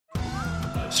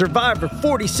Survivor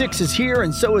 46 is here,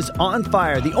 and so is On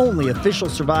Fire, the only official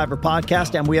Survivor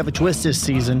podcast, and we have a twist this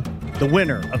season. The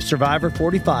winner of Survivor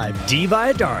 45, Dee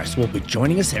Valladares, will be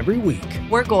joining us every week.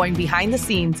 We're going behind the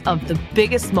scenes of the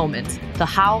biggest moments, the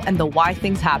how and the why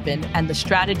things happen, and the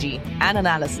strategy and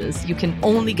analysis you can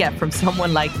only get from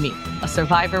someone like me, a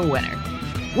Survivor winner.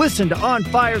 Listen to On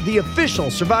Fire, the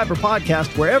official Survivor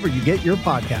podcast, wherever you get your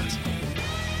podcasts.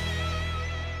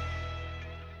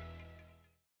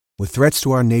 With threats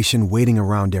to our nation waiting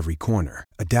around every corner,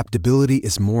 adaptability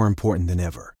is more important than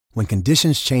ever. When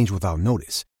conditions change without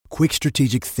notice, quick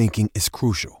strategic thinking is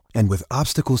crucial. And with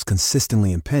obstacles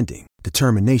consistently impending,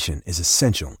 determination is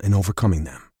essential in overcoming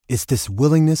them. It's this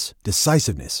willingness,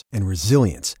 decisiveness, and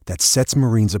resilience that sets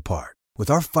Marines apart. With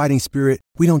our fighting spirit,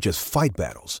 we don't just fight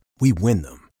battles, we win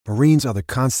them. Marines are the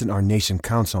constant our nation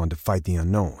counts on to fight the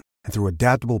unknown. And through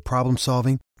adaptable problem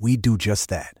solving, we do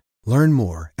just that. Learn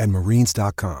more at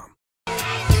marines.com.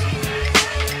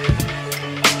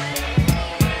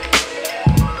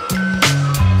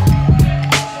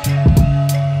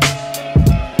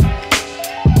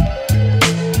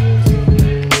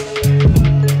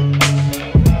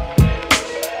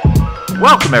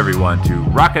 Welcome, everyone, to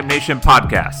Rocket Nation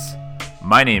Podcasts.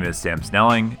 My name is Sam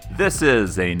Snelling. This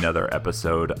is another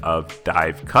episode of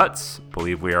Dive Cuts. I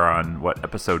believe we are on,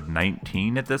 episode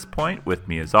 19 at this point. With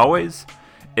me, as always,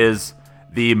 is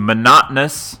the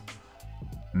monotonous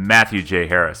Matthew J.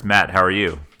 Harris. Matt, how are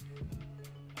you?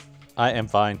 I am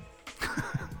fine.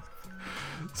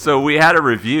 So we had a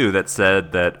review that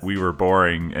said that we were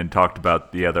boring and talked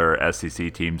about the other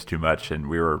SEC teams too much, and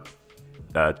we were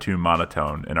too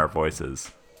monotone in our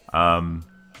voices.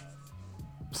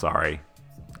 Sorry.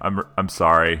 I'm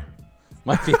sorry.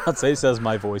 My fiance says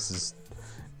my voice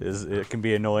is it can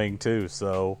be annoying too,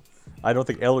 so I don't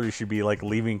think Ellery should be like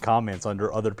leaving comments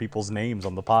under other people's names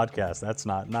on the podcast. That's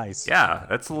not nice. Yeah,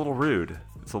 that's a little rude.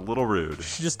 It's a little rude. You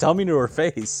should just tell me to her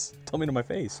face. Tell me to my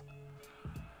face.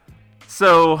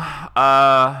 So,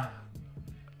 I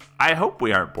hope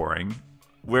we aren't boring.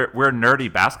 We're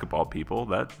nerdy basketball people.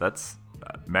 That's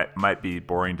might be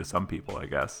boring to some people, I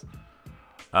guess.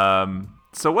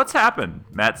 So what's happened,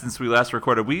 Matt, since we last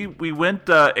recorded? We went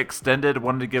extended,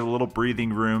 wanted to give a little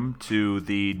breathing room to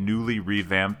the newly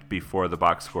revamped Before the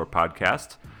Box Score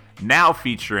podcast, now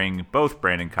featuring both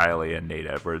Brandon Kiley and Nate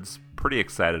Edwards. Pretty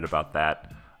excited about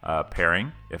that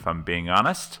pairing, if I'm being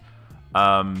honest.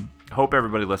 Hope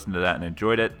everybody listened to that and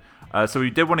enjoyed it. So we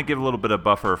did want to give a little bit of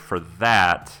buffer for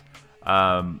that.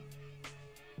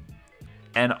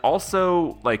 And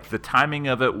also, like, the timing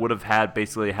of it would have had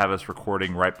basically have us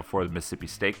recording right before the Mississippi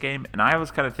State game. And I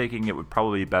was kind of thinking it would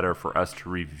probably be better for us to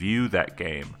review that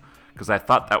game, because I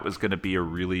thought that was going to be a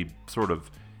really sort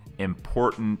of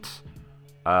important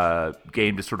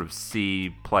game to sort of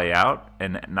see play out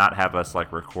and not have us,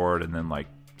 like, record and then, like,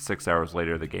 6 hours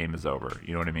later the game is over.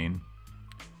 You know what I mean?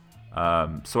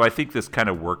 So I think this kind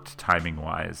of worked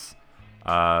timing-wise.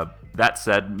 That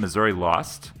said, Missouri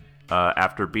lost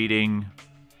after beating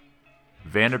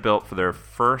Vanderbilt for their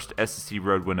first SEC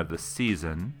road win of the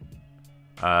season,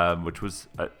 which was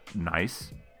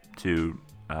nice to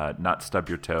not stub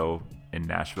your toe in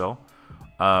Nashville.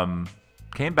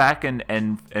 Came back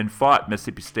and fought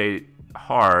Mississippi State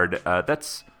hard.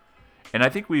 And I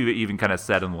think we even kind of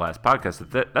said in the last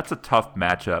podcast that's a tough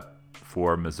matchup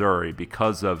for Missouri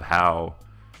because of how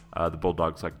the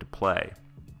Bulldogs like to play.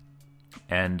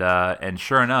 And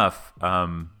sure enough,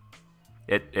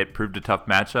 it proved a tough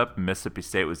matchup. Mississippi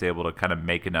State was able to kind of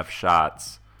make enough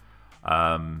shots,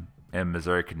 and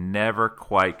Missouri could never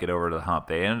quite get over the hump.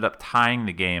 They ended up tying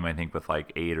the game, I think, with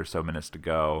like 8 or so minutes to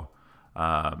go,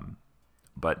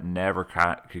 but never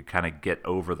could kind of get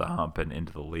over the hump and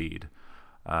into the lead.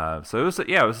 So it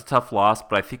was a tough loss,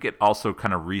 but I think it also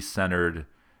kind of recentered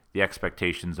the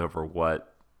expectations over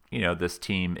what this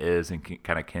team is and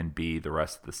can be the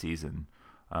rest of the season.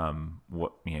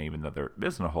 Even though there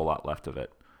isn't a whole lot left of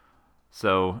it.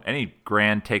 So, any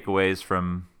grand takeaways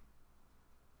from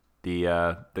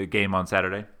the game on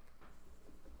Saturday?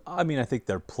 I mean, I think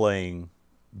they're playing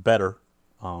better.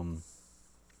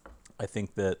 I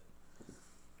think that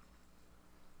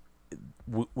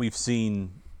we've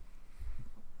seen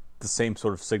the same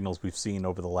sort of signals we've seen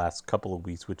over the last couple of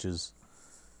weeks, which is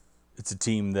it's a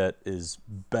team that is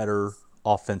better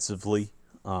offensively.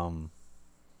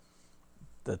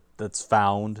 That's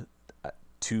found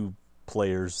two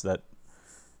players that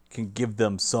can give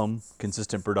them some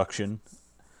consistent production.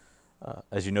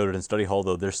 As you noted in study hall,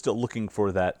 though, they're still looking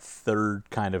for that third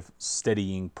kind of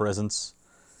steadying presence,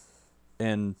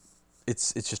 and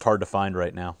it's just hard to find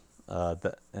right now.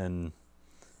 And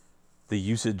the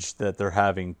usage that they're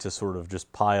having to sort of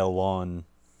just pile on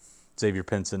Xavier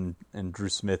Pinson and Drew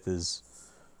Smith is,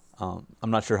 I'm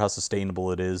not sure how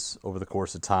sustainable it is over the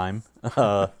course of time.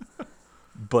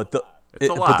 But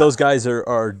those guys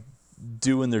are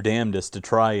doing their damnedest to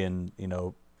try and,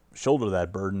 shoulder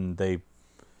that burden. They,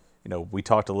 we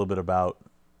talked a little bit about,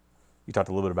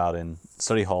 in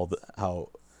study hall how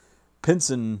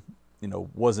Pinson,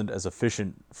 wasn't as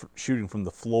efficient shooting from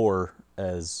the floor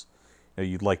as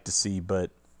you'd like to see,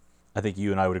 but I think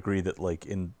you and I would agree that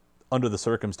under the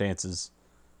circumstances,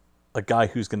 a guy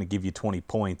who's going to give you 20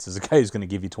 points is a guy who's going to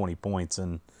give you 20 points.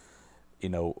 And,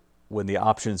 when the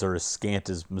options are as scant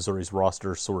as Missouri's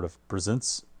roster sort of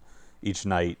presents each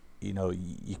night,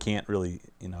 you can't really,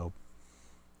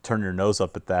 turn your nose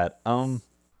up at that.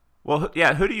 Well,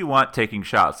 yeah, who do you want taking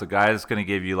shots? The guy that's going to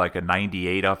give you like a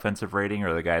 98 offensive rating,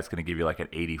 or the guy that's going to give you like an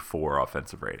 84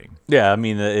 offensive rating? Yeah, I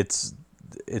mean, it's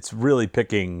really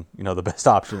picking, the best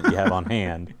option that you have on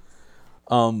hand.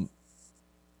 I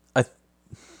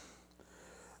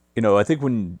think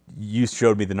when you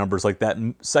showed me the numbers, like that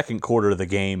second quarter of the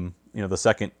game, the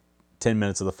second 10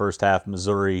 minutes of the first half,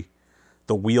 Missouri,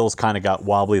 the wheels kind of got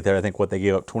wobbly there. I think they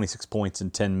gave up 26 points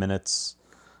in 10 minutes.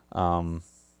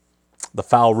 The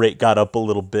foul rate got up a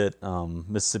little bit.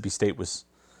 Mississippi State was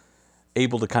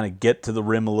able to kind of get to the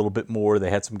rim a little bit more. They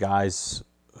had some guys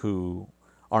who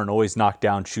aren't always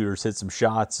knockdown shooters hit some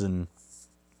shots, and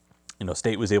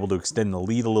State was able to extend the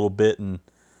lead a little bit, and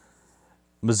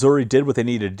Missouri did what they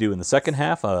needed to do in the second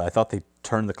half. I thought they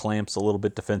turned the clamps a little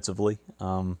bit defensively,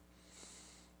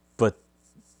 but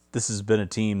this has been a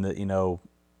team that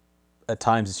at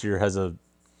times this year has a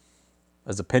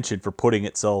penchant for putting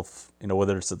itself,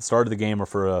 whether it's at the start of the game or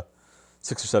for a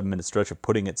 6 or 7 minute stretch of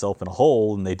putting itself in a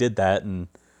hole, and they did that, and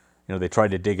they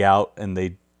tried to dig out, and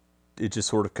it just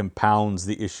sort of compounds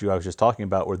the issue I was just talking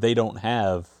about, where they don't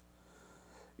have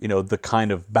the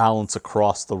kind of balance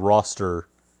across the roster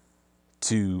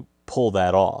to pull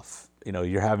that off.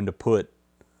 You're having to put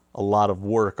a lot of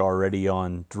work already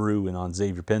on Drew and on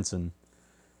Xavier Pinson,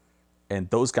 and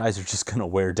those guys are just going to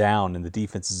wear down, and the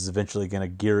defense is eventually going to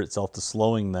gear itself to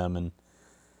slowing them. And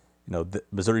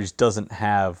Missouri just doesn't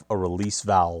have a release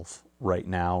valve right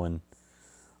now.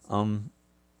 And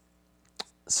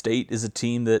State is a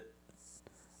team that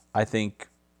I think,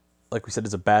 like we said,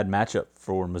 is a bad matchup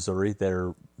for Missouri.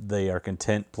 They are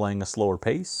content playing a slower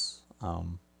pace.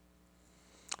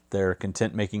 They're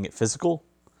content making it physical.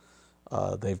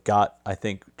 They've got, I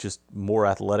think, just more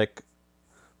athletic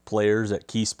players at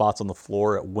key spots on the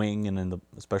floor, at wing and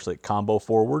especially at combo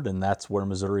forward, and that's where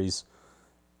Missouri's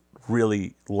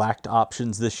really lacked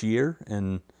options this year.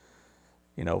 And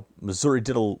Missouri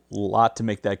did a lot to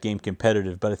make that game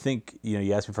competitive, but I think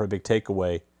you asked me for a big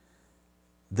takeaway.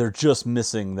 They're just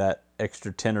missing that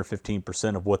extra 10 or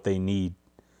 15% of what they need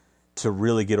to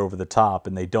really get over the top,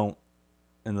 and they don't.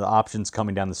 And the options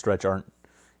coming down the stretch aren't,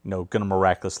 going to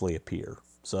miraculously appear.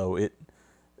 So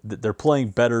they're playing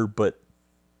better, but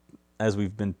as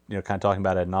we've been, kind of talking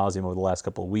about ad nauseum over the last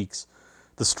couple of weeks,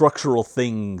 the structural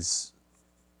things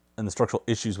and the structural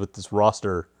issues with this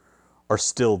roster are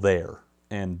still there,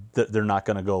 and they're not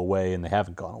going to go away, and they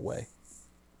haven't gone away.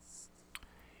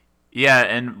 Yeah,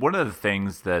 and one of the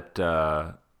things that,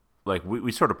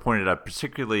 we sort of pointed out,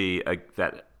 particularly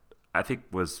that I think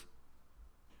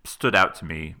stood out to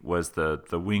me, was the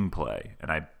wing play.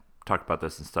 And I talked about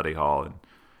this in study hall,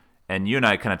 and you and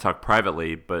I kind of talked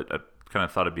privately, but I kind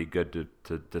of thought it'd be good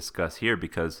to discuss here,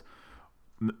 because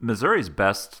Missouri's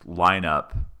best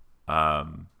lineup,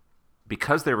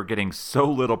 because they were getting so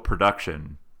little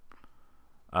production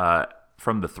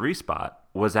from the 3 spot,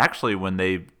 was actually when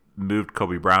they moved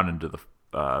Kobe Brown into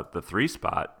the 3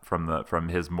 spot from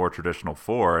his more traditional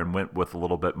 4, and went with a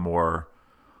little bit more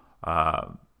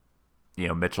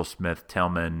Mitchell Smith,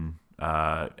 Tillman.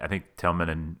 I think Tillman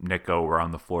and Nico were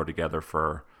on the floor together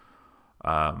for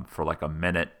like a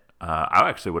minute. I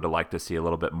actually would have liked to see a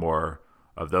little bit more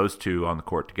of those two on the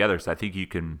court together. So I think you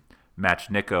can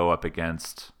match Nico up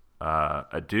against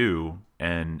Adu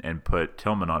and put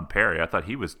Tillman on Perry. I thought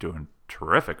he was doing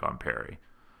terrific on Perry.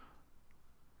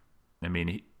 I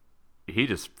mean, he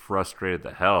just frustrated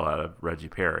the hell out of Reggie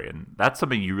Perry, and that's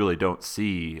something you really don't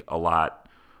see a lot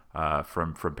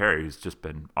from Perry, who's just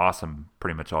been awesome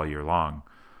pretty much all year long.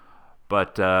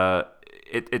 But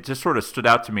it just sort of stood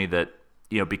out to me that,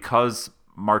 because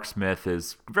Mark Smith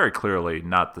is very clearly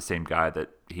not the same guy that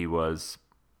he was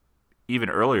even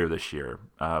earlier this year,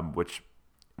 which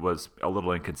was a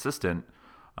little inconsistent,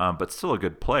 but still a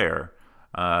good player.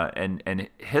 And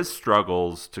his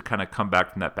struggles to kind of come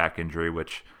back from that back injury,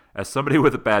 which, as somebody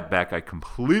with a bad back, I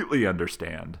completely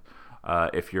understand.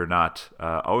 If you're not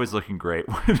always looking great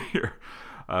when you're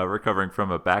recovering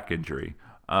from a back injury,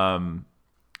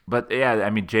 But yeah, I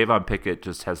mean, Javon Pickett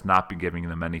just has not been giving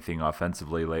them anything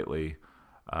offensively lately.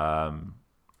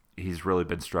 He's really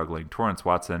been struggling. Torrance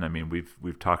Watson, I mean,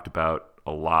 we've talked about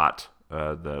a lot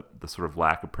the sort of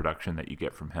lack of production that you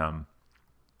get from him,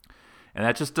 and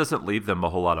that just doesn't leave them a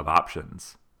whole lot of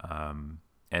options.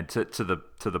 And to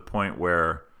the point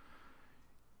where,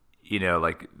 you know,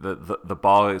 like the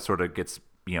ball sort of gets,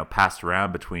 you know, passed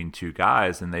around between two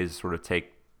guys, and they just sort of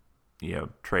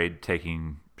trade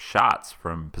taking shots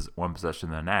from one possession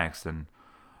to the next. And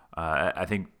I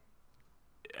think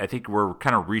we're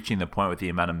kind of reaching the point with the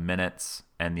amount of minutes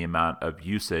and the amount of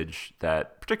usage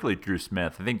that, particularly Drew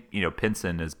Smith, I think, you know,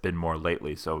 Pinson has been more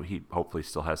lately, so he hopefully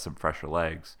still has some fresher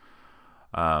legs.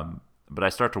 But I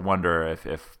start to wonder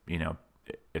if you know,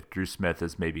 if Drew Smith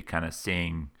is maybe kind of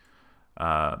seeing,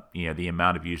 you know, the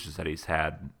amount of usage that he's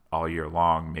had all year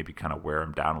long, maybe kind of wear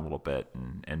him down a little bit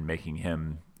and making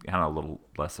him kind of a little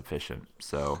less efficient.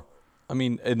 So, I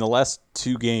mean, in the last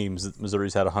 2 games,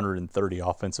 Missouri's had 130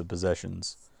 offensive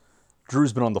possessions.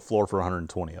 Drew's been on the floor for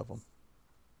 120 of them.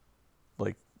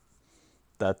 Like,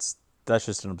 that's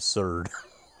just an absurd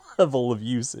level of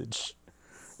usage.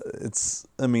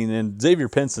 And Xavier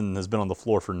Pinson has been on the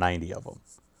floor for 90 of them.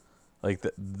 Like,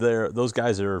 those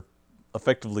guys are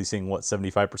effectively seeing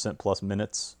 75% plus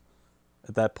minutes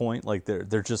at that point. Like,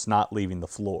 they're just not leaving the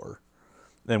floor.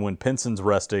 And when Pinson's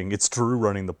resting, it's Drew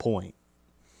running the point.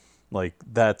 Like,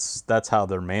 that's how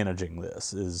they're managing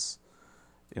this. Is,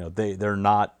 you know, they're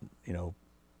not, you know,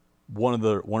 one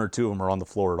or two of them are on the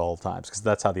floor at all times, because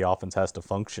that's how the offense has to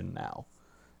function now.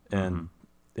 And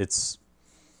it's,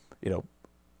 you know,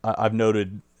 I've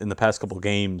noted in the past couple of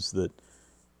games that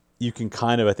you can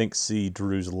kind of, I think, see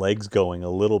Drew's legs going a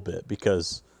little bit,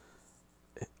 because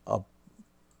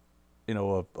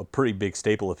a pretty big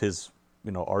staple of his,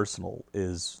 you know, arsenal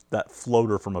is that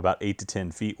floater from about 8 to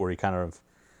 10 feet, where he kind of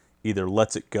either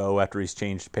lets it go after he's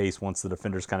changed pace once the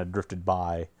defender's kind of drifted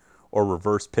by, or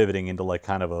reverse pivoting into like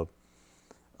kind of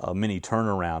a mini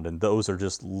turnaround, and those are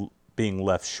just being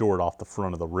left short off the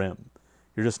front of the rim.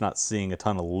 You're just not seeing a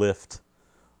ton of lift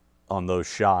on those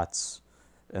shots,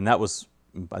 and that was,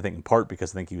 I think, in part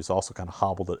because I think he was also kind of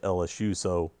hobbled at LSU,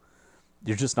 so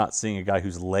you're just not seeing a guy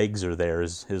whose legs are there.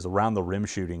 His around the rim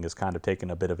shooting is kind of taking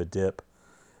a bit of a dip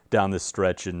down this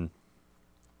stretch, and,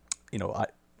 you know,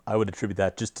 I would attribute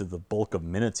that just to the bulk of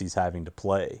minutes he's having to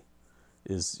play.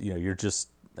 Is, you know, you're just,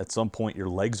 at some point your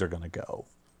legs are going to go.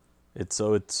 It's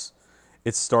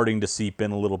starting to seep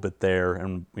in a little bit there,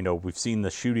 and, you know, we've seen the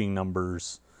shooting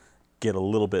numbers get a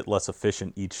little bit less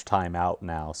efficient each time out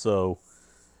now. So,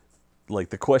 like,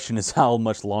 the question is, how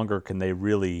much longer can they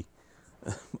really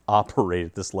operate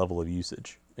at this level of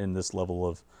usage and this level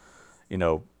of, you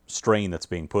know, strain that's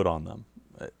being put on them?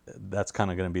 That's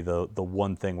kind of going to be the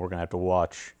one thing we're going to have to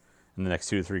watch in the next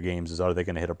 2 to 3 games, is, are they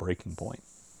going to hit a breaking point?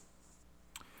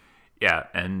 Yeah,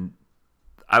 and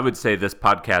I would say this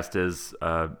podcast is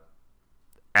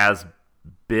as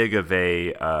big of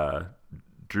a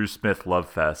Drew Smith love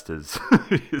fest as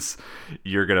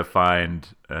you're going to find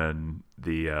in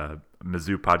the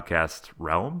Mizzou podcast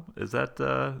realm. Is that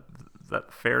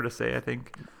fair to say? I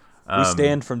think we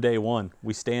stand from day one.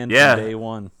 We stand from day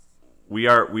one. We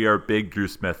are big Drew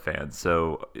Smith fans.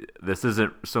 So this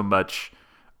isn't so much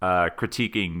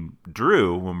critiquing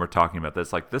Drew when we're talking about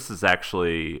this. Like, this is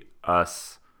actually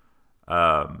us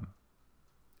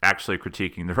actually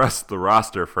critiquing the rest of the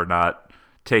roster for not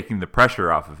taking the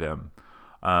pressure off of him.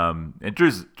 And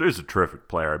Drew's a terrific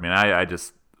player. I mean,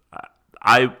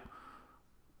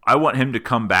 I want him to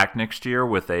come back next year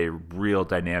with a real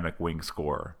dynamic wing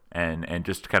scorer, and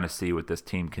just kind of see what this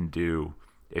team can do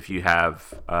if you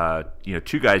have you know,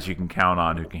 2 guys you can count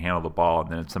on who can handle the ball,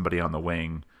 and then somebody on the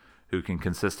wing who can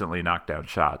consistently knock down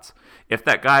shots. If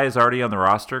that guy is already on the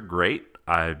roster, great.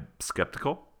 I'm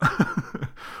skeptical,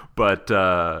 but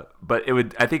I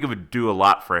think it would do a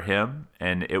lot for him,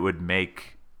 and it would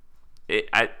make it.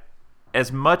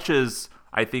 As much as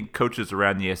I think coaches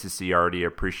around the SEC already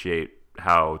appreciate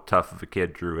how tough of a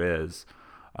kid Drew is,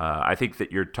 I think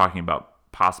that you're talking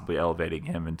about possibly elevating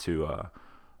him into a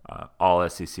all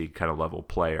SEC kind of level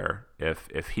player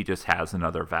if he just has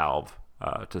another valve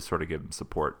to sort of give him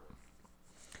support.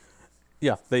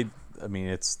 Yeah,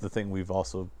 it's the thing we've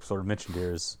also sort of mentioned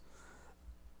here is,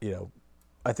 you know,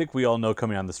 I think we all know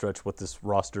coming down the stretch what this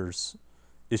roster's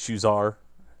issues are,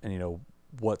 and, you know,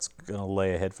 what's going to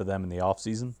lay ahead for them in the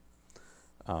offseason.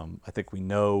 I think we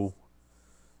know,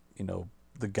 you know,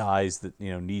 the guys that,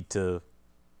 you know, need to,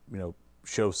 you know,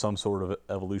 show some sort of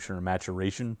evolution or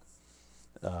maturation,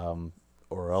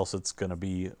 or else it's going to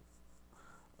be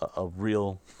a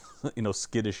real, you know,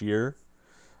 skittish year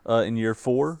in year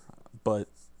 4. But,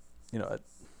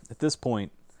 at this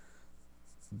point,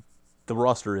 the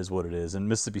roster is what it is, and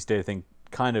Mississippi State, I think,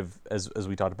 kind of as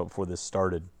we talked about before this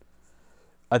started,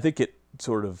 I think it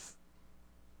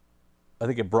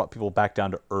brought people back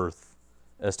down to earth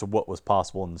as to what was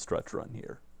possible in the stretch run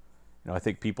here. I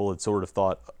think people had sort of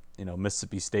thought,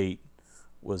 Mississippi State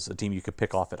was a team you could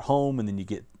pick off at home, and then you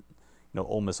get,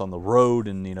 Ole Miss on the road,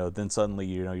 and then suddenly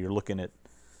you're looking at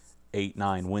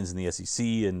 8-9 wins in the SEC,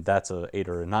 and that's a 8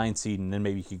 or a 9 seed, and then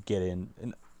maybe you could get in.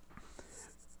 And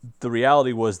the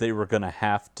reality was they were going to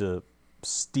have to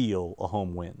steal a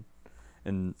home win,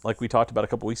 and like we talked about a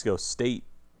couple weeks ago, State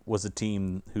was a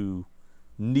team who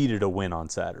needed a win on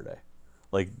Saturday.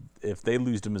 Like, if they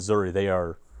lose to Missouri, they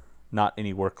are not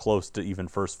anywhere close to even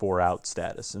first 4 out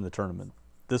status in the tournament.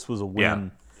 This was a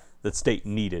win that State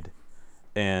needed,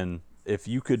 and if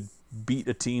you could beat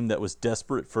a team that was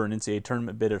desperate for an NCAA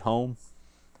tournament bid at home,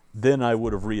 then I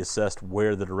would have reassessed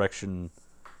where the direction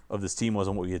of this team was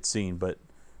and what we had seen. But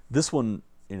this one,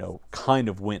 kind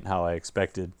of went how I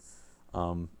expected.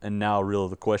 And now really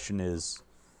the question is,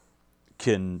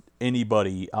 can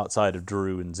anybody outside of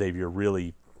Drew and Xavier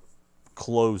really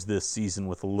close this season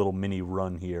with a little mini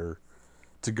run here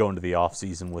to go into the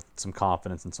offseason with some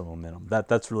confidence and some momentum?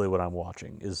 That's really what I'm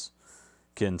watching, is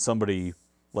can somebody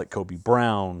like Kobe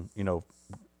Brown,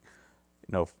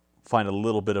 find a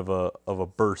little bit of a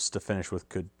burst to finish with?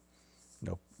 Could,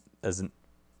 as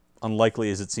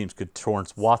unlikely as it seems, could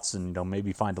Torrance Watson,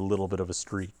 maybe find a little bit of a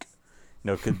streak?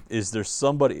 Is there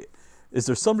somebody at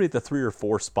the 3 or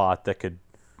 4 spot that could,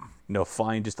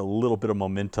 find just a little bit of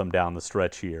momentum down the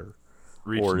stretch here?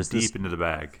 Reaching deep into the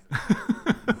bag.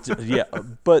 Yeah,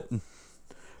 but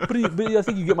I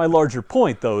think you get my larger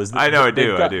point, though. Is that I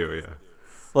do, yeah.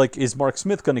 Like, is Mark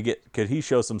Smith going to could he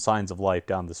show some signs of life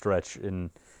down the stretch?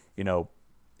 And,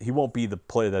 he won't be the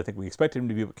player that I think we expect him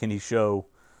to be, but can he show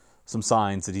some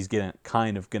signs that he's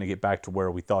kind of going to get back to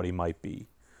where we thought he might be,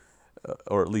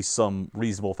 or at least some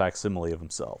reasonable facsimile of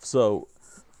himself? So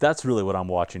that's really what I'm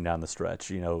watching down the stretch.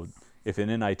 If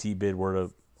an NIT bid were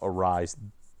to arise,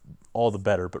 all the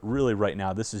better. But really right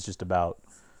now, this is just about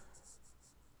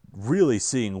really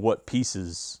seeing what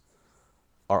pieces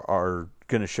are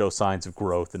going to show signs of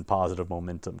growth and positive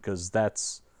momentum, because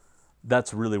that's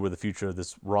really where the future of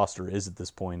this roster is at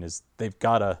this point. Is they've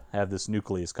got to have this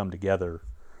nucleus come together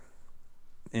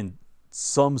in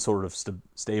some sort of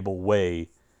stable way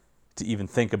to even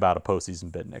think about a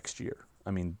postseason bid next year.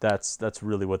 I mean, that's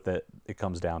really what it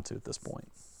comes down to at this point.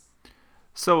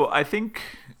 So I think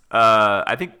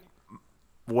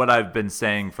what I've been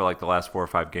saying for like the last 4 or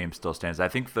 5 games still stands. I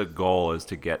think the goal is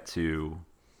to get to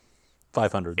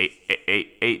 500,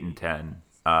 8 and 10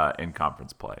 in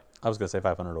conference play. I was going to say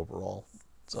 500 overall,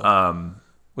 so,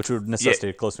 which would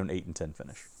necessitate close to an 8 and 10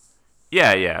 finish.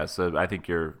 Yeah. So I think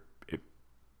you're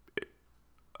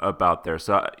about there.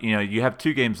 So you have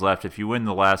 2 games left. If you win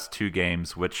the last 2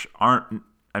 games, which aren't,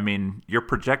 you're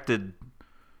projected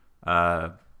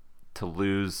to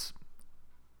lose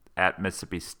at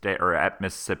Mississippi State or at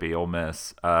Mississippi Ole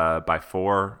Miss by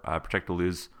 4. Projected to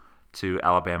lose to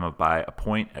Alabama by a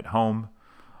point at home.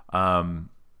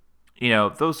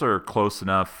 Those are close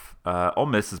enough. Ole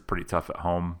Miss is pretty tough at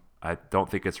home. I don't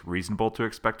think it's reasonable to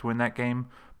expect to win that game,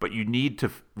 but you need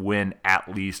to win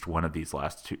at least one of these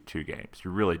last two games.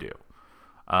 You really do.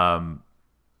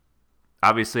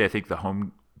 Obviously, I think the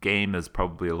home game is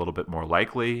probably a little bit more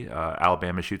likely.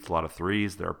 Alabama shoots a lot of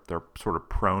threes. They're sort of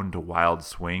prone to wild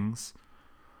swings.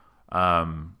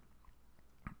 And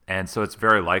so it's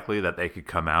very likely that they could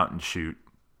come out and shoot,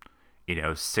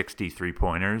 60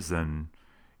 3-pointers and,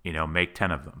 make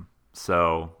 10 of them.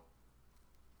 So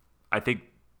I think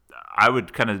I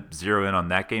would kind of zero in on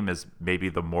that game as maybe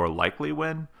the more likely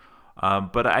win.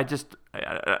 But I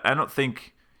don't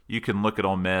think you can look at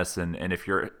Ole Miss and if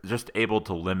you're just able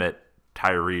to limit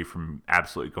Tyree from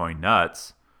absolutely going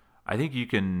nuts, I think you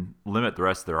can limit the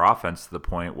rest of their offense to the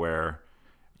point where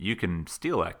you can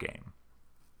steal that game.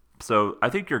 So I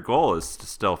think your goal is to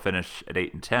still finish at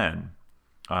 8 and 10.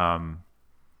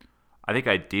 I think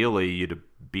ideally you'd have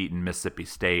beaten Mississippi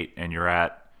State and you're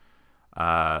at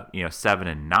 7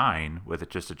 and 9 with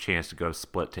just a chance to go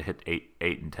split to hit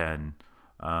 8 and 10.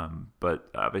 But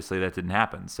obviously that didn't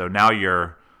happen. So now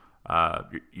you're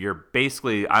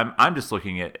basically, I'm just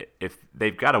looking at if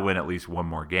they've got to win at least one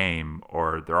more game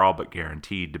or they're all but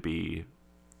guaranteed to be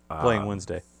playing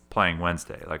Wednesday.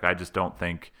 Like, I just don't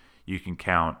think you can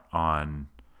count on,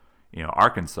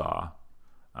 Arkansas.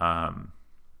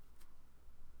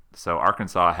 So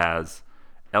Arkansas has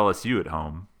LSU at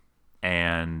home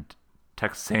and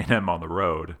Texas A&M on the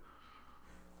road.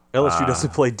 LSU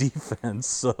doesn't play defense,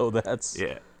 so that's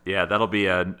yeah. That'll be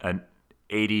an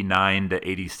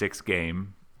 89-86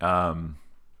 game. But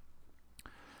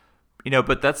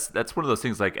that's one of those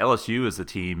things. Like LSU is a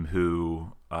team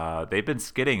who they've been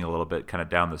skidding a little bit, kind of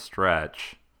down the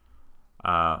stretch.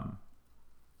 What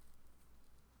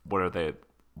are they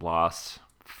lost?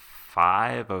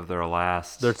 5 of their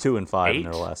last. They're 2-5 8? in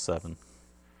their last 7.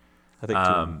 I think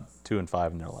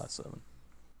 2-5 in their last 7.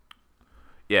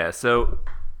 Yeah, so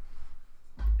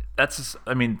that's just,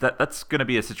 that's going to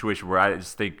be a situation where I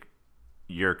just think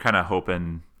you're kind of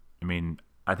hoping.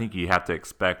 I think you have to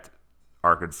expect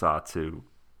Arkansas to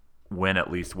win at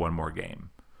least one more game,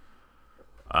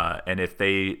 and if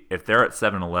they're at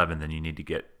 7-11, then you need to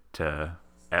get to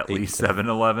at least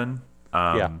 7-11.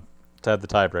 To have the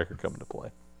tiebreaker come into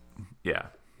play. Yeah,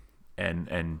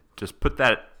 and just put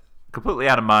that completely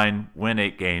out of mind. Win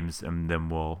 8 games, and then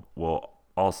we'll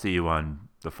all see you on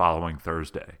the following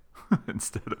Thursday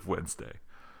instead of Wednesday.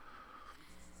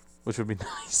 Which would be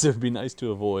nice. It would be nice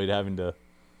to avoid having to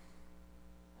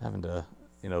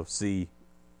see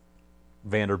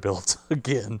Vanderbilt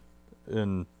again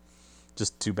in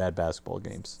just 2 bad basketball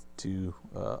games, 2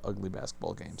 ugly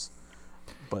basketball games.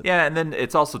 But yeah, and then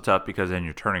it's also tough because then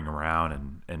you're turning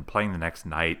around and playing the next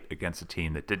night against a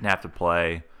team that didn't have to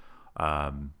play,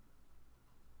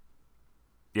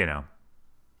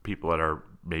 people that are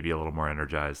maybe a little more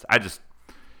energized.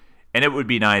 And it would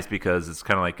be nice because it's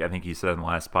kind of like I think you said in the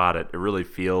last spot, it really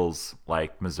feels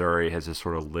like Missouri has just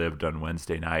sort of lived on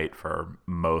Wednesday night for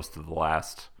most of the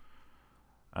last,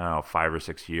 5 or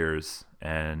 6 years.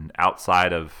 And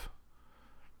outside of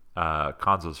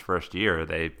Konzo's first year,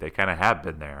 they kind of have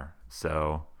been there.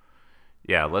 So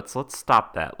yeah, let's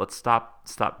stop that. Let's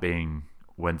stop being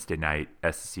Wednesday night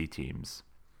SEC teams.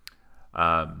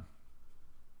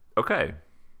 Okay.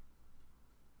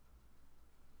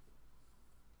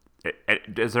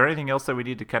 Is there anything else that we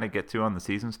need to kind of get to on the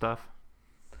season stuff?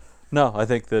 No, I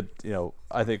think that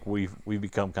we've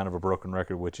become kind of a broken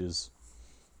record, which is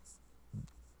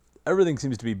everything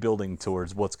seems to be building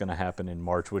towards what's going to happen in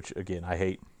March, which again I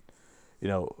hate.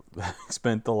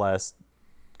 Spent the last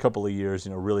couple of years,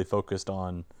 really focused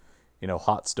on,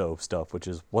 hot stove stuff, which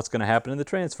is what's going to happen in the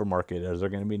transfer market. Is there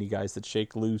going to be any guys that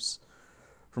shake loose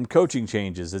from coaching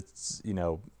changes? It's,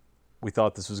 we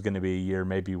thought this was going to be a year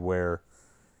maybe where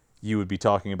you would be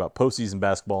talking about postseason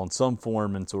basketball in some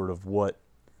form and sort of what,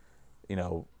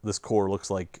 this core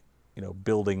looks like,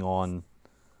 building on,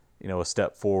 a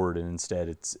step forward. And instead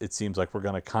it seems like we're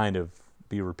going to kind of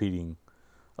be repeating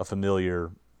a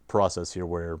familiar process here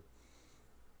where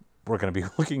we're going to be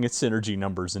looking at synergy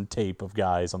numbers and tape of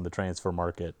guys on the transfer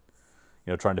market,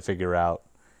 trying to figure out,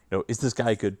 is this guy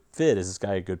a good fit? Is this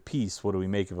guy a good piece? What do we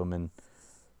make of him? And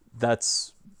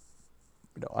that's,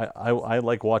 I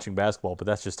like watching basketball, but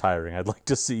that's just tiring. I'd like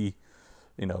to see,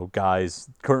 guys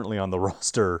currently on the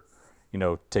roster,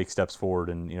 take steps forward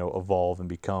and, evolve and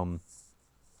become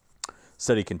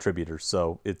steady contributors.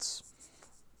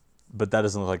 But that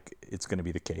doesn't look like it's going to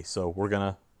be the case. So we're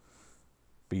going to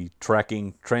be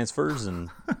tracking transfers and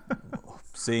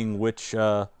seeing which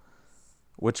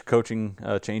coaching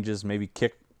changes maybe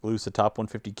kick loose a top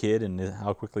 150 kid and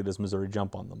how quickly does Missouri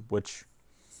jump on them, which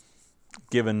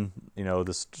given,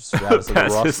 the status of the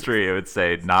roster. History, I would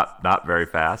say not very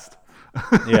fast.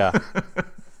 Yeah.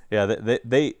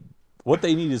 They what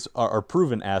they need are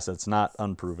proven assets, not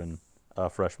unproven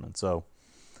freshmen. So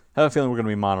I have a feeling we're going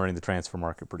to be monitoring the transfer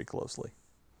market pretty closely.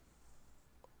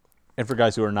 And for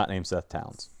guys who are not named Seth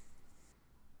Towns.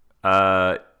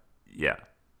 Yeah.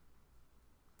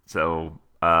 So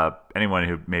anyone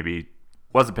who maybe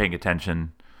wasn't paying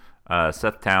attention,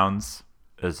 Seth Towns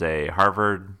is a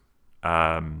Harvard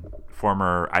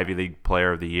former Ivy League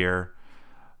Player of the Year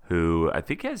who I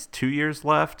think has 2 years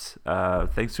left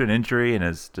thanks to an injury and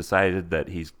has decided that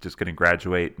he's just going to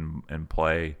graduate and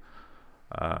play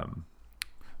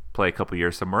a couple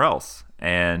years somewhere else.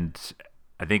 And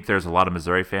I think there's a lot of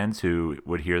Missouri fans who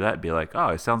would hear that and be like,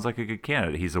 oh, he sounds like a good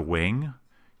candidate. He's a wing.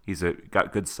 He's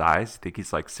got good size. I think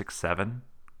he's like 6'7",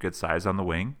 good size on the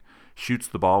wing. Shoots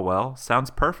the ball well. Sounds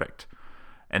perfect.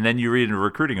 And then you read a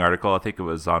recruiting article, I think it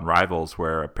was on Rivals,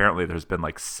 where apparently there's been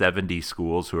like 70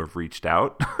 schools who have reached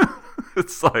out.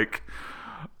 It's like,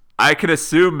 I can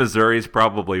assume Missouri's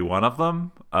probably one of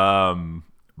them.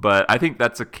 But I think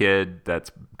that's a kid that's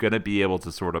going to be able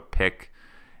to sort of pick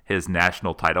his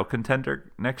national title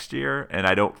contender next year. And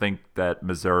I don't think that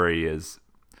Missouri's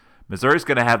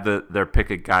going to have their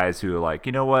pick of guys who are like,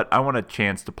 you know what, I want a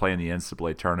chance to play in the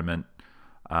NCAA tournament.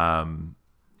 And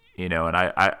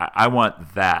I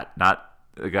want that, not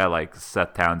a guy like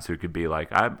Seth Towns who could be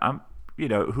like,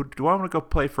 who do I want to go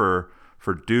play for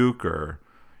Duke or,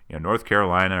 North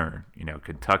Carolina or,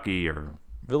 Kentucky or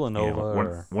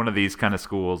Villanova. One of these kind of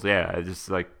schools. Yeah, it's just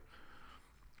like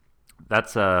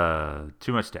that's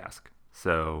too much to ask.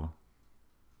 So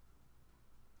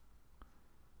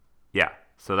yeah,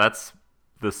 so that's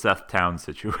the Seth Towns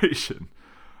situation.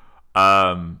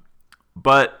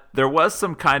 But there was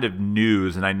some kind of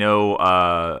news, and I know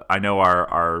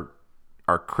our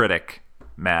critic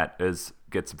Matt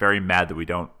gets very mad that we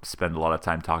don't spend a lot of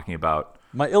time talking about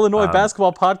my Illinois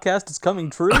basketball podcast is coming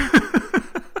true.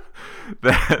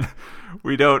 That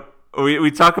we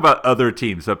talk about other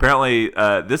teams. So apparently,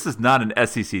 this is not an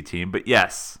SEC team, but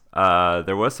yes,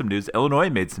 there was some news. Illinois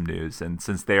made some news, and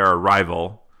since they are a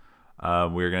rival,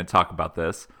 we're going to talk about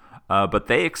this. But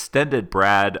they extended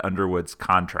Brad Underwood's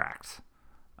contract.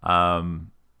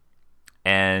 And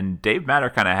Dave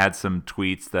Matter kind of had some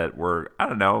tweets that were, I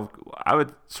don't know, I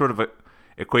would sort of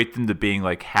equate them to being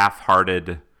like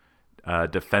half-hearted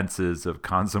defenses of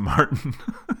Konza Martin.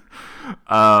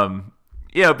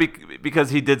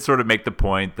 Because he did sort of make the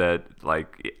point that,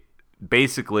 like,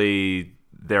 basically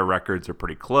their records are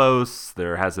pretty close.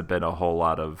 There hasn't been a whole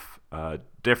lot of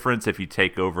difference if you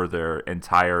take over their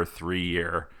entire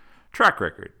 3-year track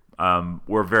record.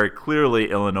 Where very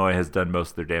clearly Illinois has done most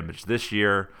of their damage this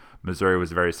year. Missouri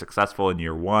was very successful in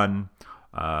year 1.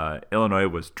 Illinois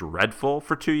was dreadful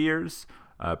for 2 years,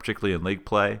 particularly in league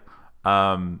play.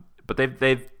 But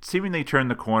they've seemingly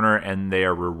turned the corner, and they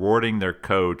are rewarding their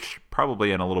coach,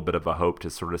 probably in a little bit of a hope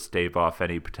to sort of stave off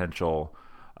any potential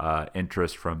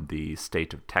interest from the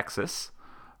state of Texas.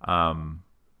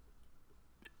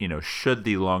 Should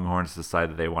the Longhorns decide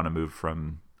that they want to move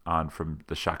from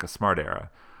the Shaka Smart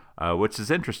era. Which is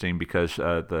interesting because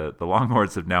the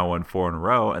Longhorns have now won 4 in a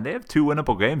row, and they have 2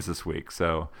 winnable games this week.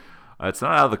 So it's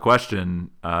not out of the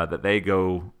question that they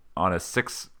go on a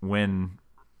 6-win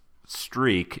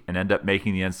streak and end up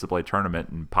making the NCAA tournament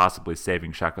and possibly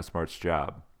saving Shaka Smart's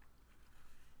job.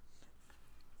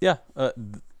 Yeah,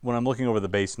 when I'm looking over the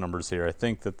base numbers here, I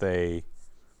think that they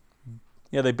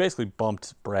basically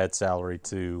bumped Brad's salary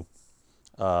to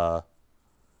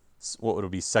what would it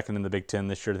be, second in the Big Ten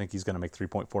this year. I think he's going to make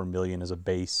 $3.4 million as a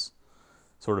base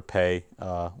sort of pay,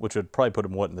 which would probably put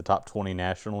him in the top 20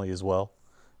 nationally as well.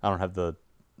 I don't have the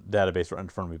database right in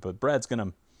front of me, but Brad's going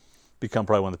to become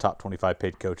probably one of the top 25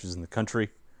 paid coaches in the country.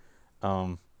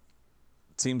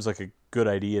 Seems like a good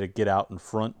idea to get out in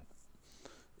front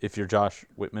if you're Josh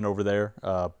Whitman over there.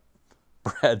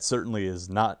 Brad certainly has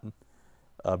not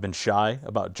been shy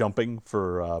about jumping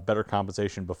for better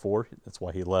compensation before. That's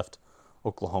why he left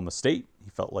Oklahoma State.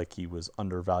 He felt like he was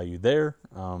undervalued there.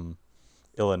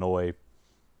 Illinois,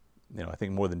 I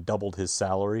think more than doubled his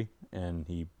salary, and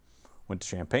he went to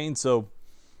Champaign. So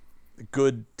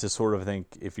good to sort of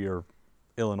think, if you're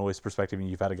Illinois' perspective and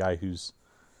you've had a guy who's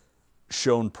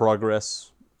shown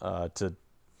progress, to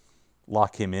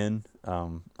lock him in. I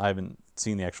haven't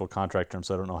seen the actual contract terms,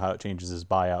 so I don't know how it changes his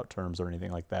buyout terms or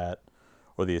anything like that,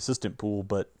 or the assistant pool,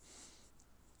 but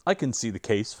I can see the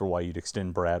case for why you'd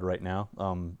extend Brad right now.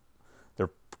 They're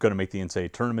going to make the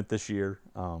NCAA tournament this year,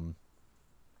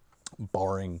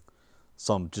 barring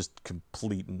some just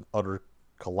complete and utter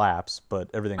collapse. But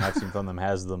everything I've seen from them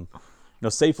has them,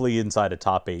 safely inside a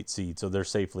top 8 seed, so they're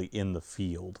safely in the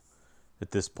field at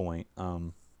this point.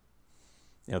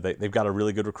 They've got a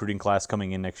really good recruiting class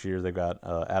coming in next year. They've got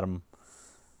Adam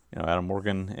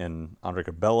Morgan and Andre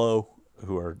Cabello,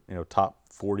 who are top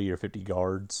 40 or 50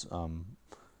 guards.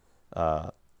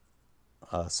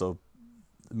 So,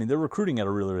 they're recruiting at a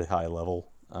really, really high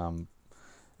level.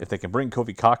 If they can bring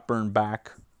Kofi Cockburn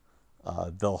back,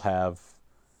 they'll have.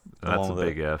 That's a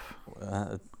big if.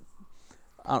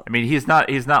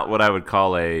 He's not what I would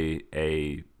call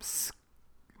a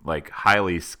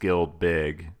highly skilled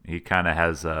big. He kind of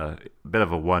has a bit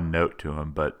of a one note to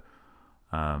him, but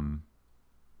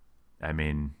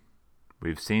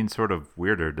we've seen sort of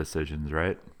weirder decisions,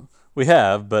 right? We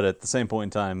have, but at the same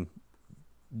point in time,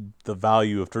 the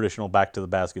value of traditional back to the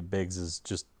basket bigs is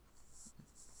just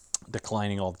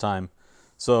declining all the time.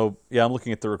 So yeah, I'm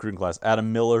looking at the recruiting class.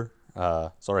 Adam Miller,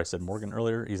 sorry I said Morgan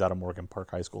earlier. He's out of Morgan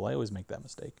Park High School. I always make that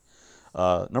mistake.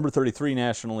 Number 33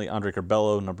 nationally, Andre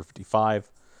Cabello, number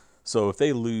 55. So if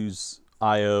they lose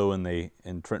Io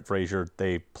and Trent Frazier,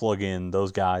 they plug in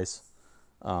those guys.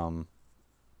 Then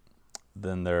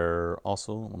they're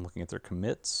also, I'm looking at their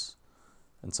commits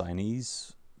and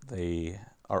signees. They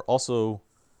are also,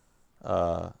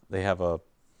 they have a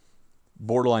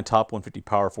borderline top 150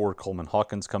 power forward, Coleman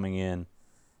Hawkins, coming in.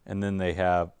 And then they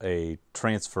have a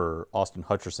transfer, Austin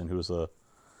Hutcherson, who is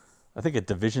I think a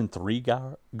Division III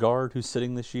guard who's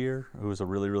sitting this year, who is a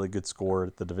really, really good scorer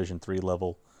at the Division III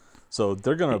level. So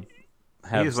they're going to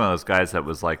have. He's one of those guys that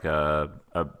was like a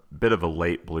bit of a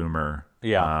late bloomer.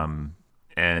 Yeah.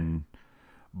 And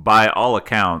by all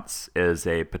accounts is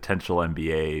a potential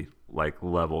NBA like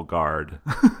level guard.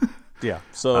 Yeah.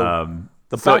 So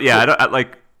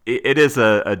it is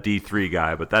a D3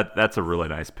 guy, but that's a really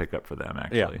nice pickup for them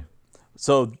actually. Yeah.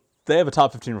 So they have a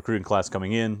top 15 recruiting class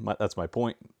coming in. That's my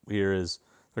point here is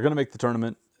they're going to make the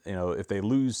tournament. You know, if they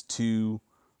lose 2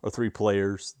 or 3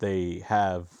 players, they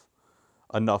have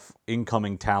enough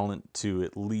incoming talent to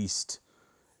at least,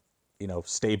 you know,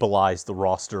 stabilize the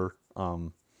roster.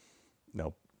 You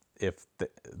know, if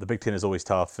the Big Ten is always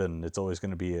tough and it's always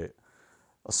going to be a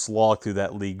slog through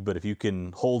that league, but if you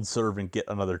can hold serve and get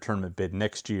another tournament bid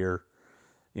next year,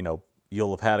 you know,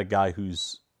 you'll have had a guy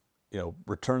who's, you know,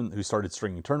 who started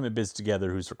stringing tournament bids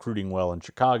together, who's recruiting well in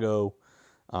Chicago,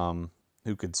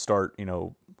 who could start, you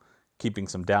know, keeping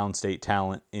some downstate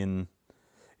talent in, you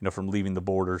know, from leaving the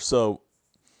border. So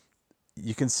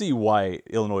you can see why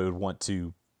Illinois would want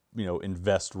to, you know,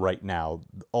 invest right now.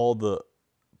 All the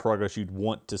progress you'd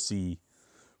want to see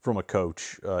from a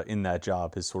coach in that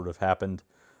job has sort of happened.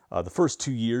 The first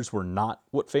 2 years were not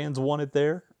what fans wanted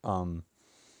there.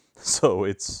 So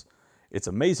it's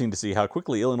amazing to see how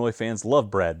quickly Illinois fans love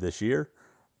Brad this year.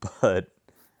 But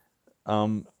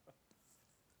and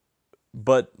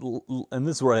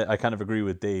this is where I kind of agree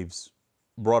with Dave's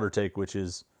broader take, which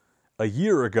is a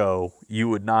year ago you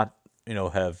would not, you know,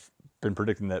 have been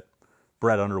predicting that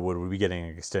Brad Underwood would be getting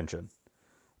an extension.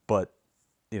 But,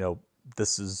 you know,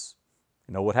 this is,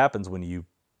 you know, what happens when you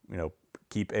know,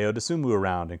 keep Ayo Dosunmu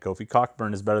around and Kofi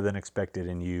Cockburn is better than expected,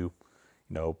 and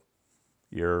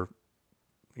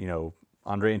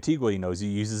Andre Antigua, he knows he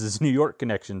uses his New York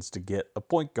connections to get a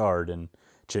point guard, and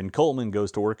Chin Coleman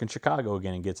goes to work in Chicago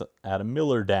again and gets Adam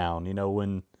Miller down. You know,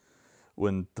 when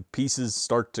the pieces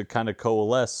start to kind of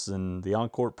coalesce and the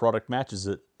on-court product matches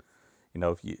it, you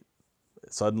know,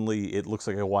 suddenly it looks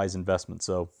like a wise investment.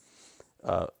 So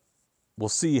we'll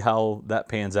see how that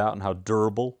pans out and how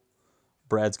durable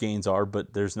Brad's gains are,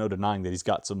 but there's no denying that he's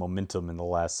got some momentum in the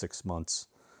last 6 months.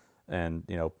 And,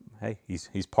 you know, hey, he's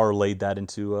parlayed that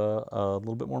into a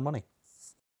little bit more money.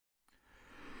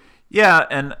 Yeah,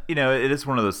 and, you know, it is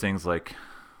one of those things like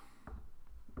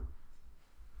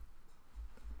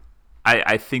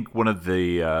I think one of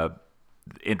the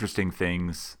interesting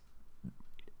things,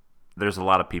 there's a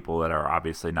lot of people that are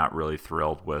obviously not really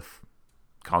thrilled with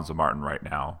Cuonzo Martin right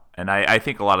now. And I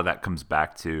think a lot of that comes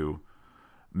back to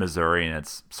Missouri and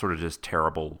it's sort of just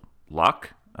terrible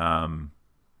luck. I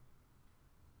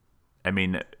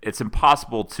mean, it's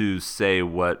impossible to say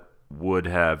what would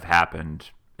have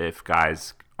happened if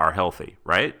guys are healthy,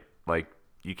 right? Like,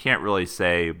 you can't really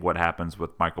say what happens with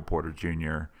Michael Porter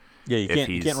Jr. Yeah,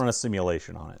 you can't run a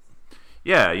simulation on it.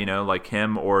 Yeah, you know, like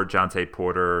him or Jonte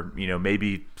Porter, you know,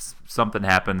 maybe something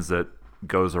happens that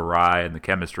goes awry and the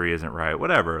chemistry isn't right,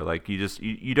 whatever. Like,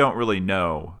 you don't really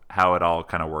know how it all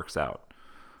kind of works out.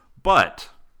 But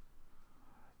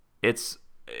it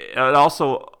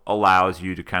also allows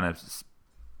you to kind of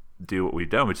do what we've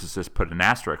done, which is just put an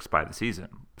asterisk by the season.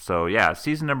 So, yeah,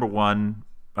 season number 1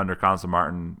 under Cuonzo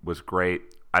Martin was great.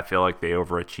 I feel like they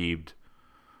overachieved.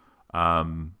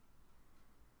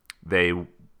 They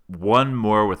won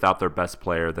more without their best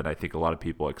player than I think a lot of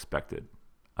people expected.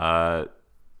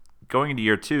 Going into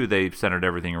year 2, they centered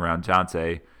everything around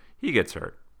Jonte. He gets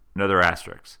hurt. Another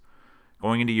asterisk.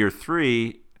 Going into year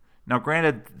 3, now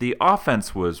granted, the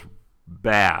offense was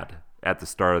bad at the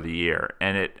start of the year,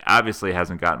 and it obviously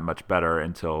hasn't gotten much better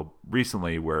until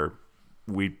recently, where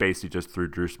we basically just threw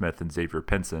Drew Smith and Xavier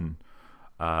Pinson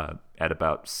at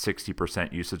about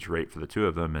 60% usage rate for the two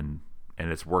of them,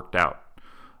 and it's worked out.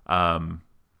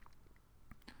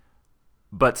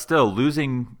 But still,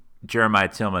 losing Jeremiah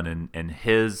Tillman and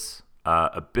his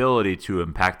ability to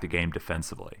impact the game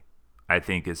defensively, I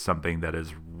think, is something that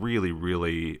is really,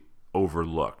 really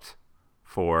overlooked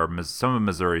for some of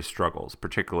Missouri's struggles,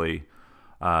 particularly,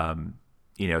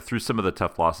 through some of the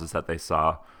tough losses that they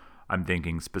saw. I'm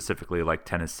thinking specifically like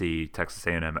Tennessee, Texas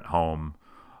A&M at home.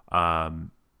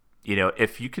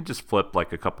 If you can just flip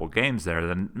like a couple games there,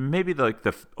 then maybe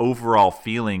the overall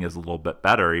feeling is a little bit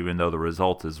better, even though the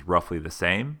result is roughly the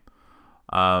same.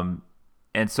 And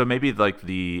so maybe like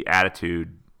the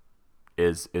attitude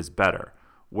is better.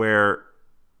 Where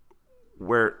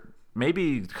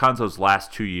maybe Cuonzo's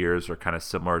last 2 years are kind of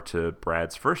similar to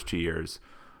Brad's first 2 years.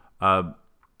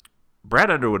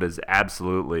 Brad Underwood is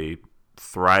absolutely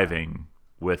thriving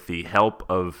with the help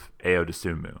of Ayo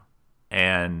Dosunmu.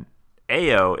 And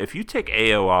Ayo, if you take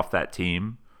Ayo off that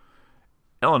team,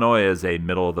 Illinois is a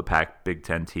middle-of-the-pack Big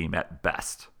Ten team at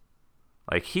best.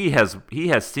 Like, he has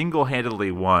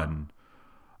single-handedly won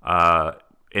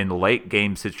in late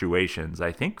game situations.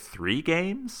 I think 3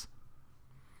 games.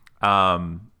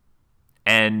 And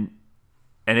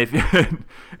if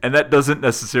and that doesn't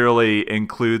necessarily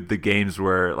include the games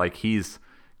where like he's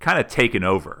kind of taken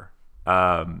over.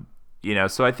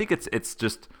 So I think it's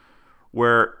just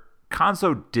where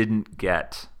Cuonzo didn't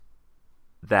get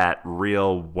that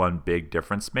real one big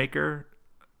difference maker.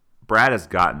 Brad has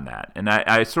gotten that. And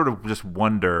I sort of just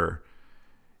wonder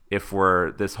if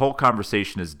this whole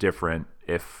conversation is different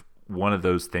if one of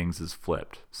those things is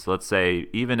flipped. So let's say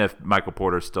even if Michael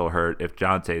Porter's still hurt, if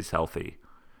Jonte's healthy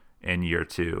in year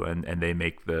 2 and they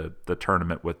make the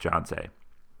tournament with Jonte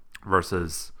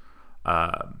versus,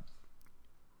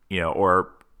 or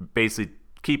basically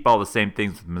keep all the same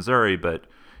things with Missouri, but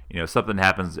something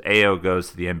happens. Ayo goes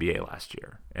to the NBA last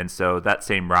year. And so that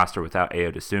same roster without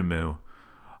Ayo Dosunmu,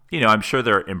 I'm sure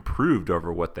they're improved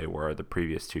over what they were the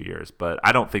previous 2 years, but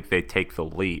I don't think they take the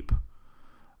leap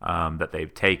that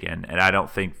they've taken. And I don't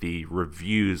think the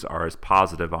reviews are as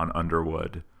positive on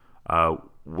Underwood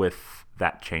with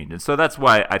that change. And so that's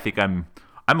why I think I'm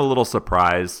a little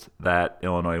surprised that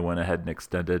Illinois went ahead and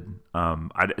extended.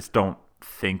 I just don't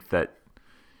think that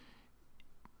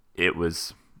it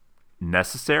was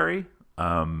necessary.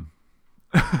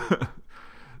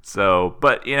 So,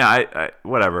 but I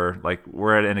whatever. Like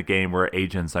we're in a game where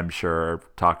agents, I'm sure, are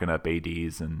talking up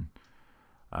ADs, and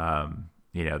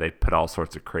they put all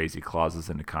sorts of crazy clauses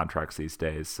into contracts these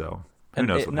days. So who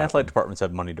knows? And athletic departments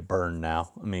have money to burn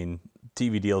now. I mean,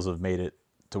 TV deals have made it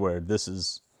to where this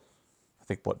is, I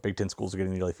think, what Big Ten schools are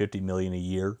getting nearly $50 million a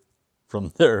year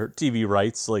from their TV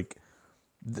rights. Like,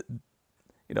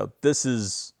 this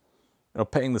is,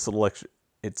 paying this little extra.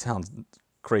 It sounds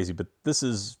crazy, but this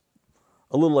is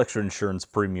a little extra insurance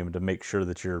premium to make sure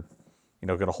that you're,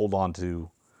 going to hold on to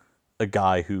a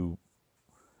guy who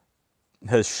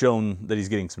has shown that he's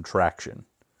getting some traction.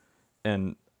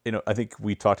 And, I think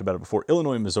we talked about it before.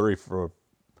 Illinois and Missouri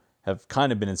have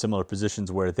kind of been in similar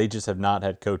positions where they just have not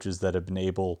had coaches that have been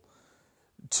able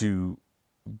to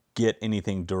get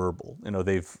anything durable.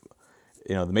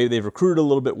 Maybe they've recruited a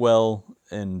little bit well,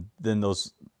 and then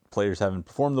those players haven't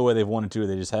performed the way they've wanted to, or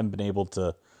they just haven't been able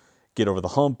to get over the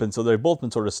hump. And so they've both been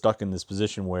sort of stuck in this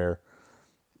position where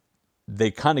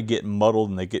they kind of get muddled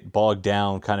and they get bogged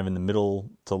down kind of in the middle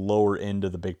to lower end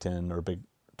of the Big Ten or Big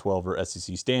 12 or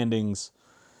SEC standings.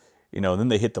 Then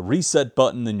they hit the reset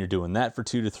button, then you're doing that for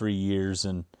 2 to 3 years.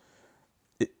 And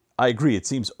I agree, it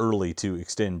seems early to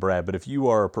extend Brad, but if you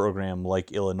are a program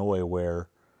like Illinois where,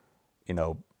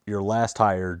 your last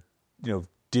hire,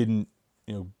 didn't,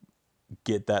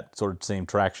 get that sort of same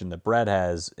traction that Brad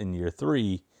has in year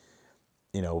 3,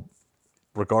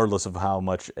 regardless of how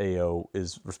much Ayo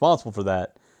is responsible for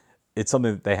that, it's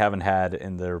something that they haven't had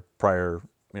in their prior,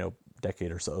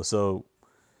 decade or so. So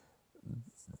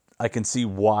I can see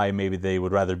why maybe they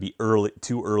would rather be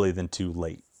too early than too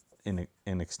late in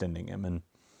extending him. And,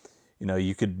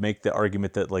 you could make the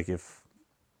argument that, like, if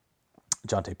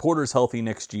Jonte Porter's healthy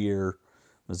next year,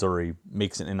 Missouri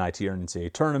makes an NIT or an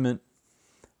NCAA tournament,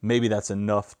 maybe that's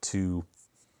enough to,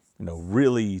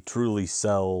 really truly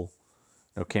sell,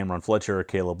 Cameron Fletcher or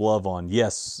Caleb Love on,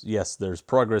 yes, there's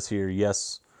progress here.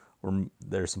 Yes,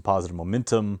 there's some positive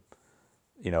momentum,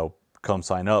 come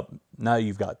sign up. Now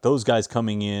you've got those guys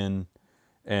coming in,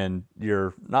 and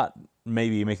you're not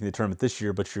maybe making the tournament this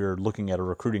year, but you're looking at a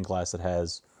recruiting class that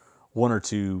has 1 or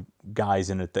 2 guys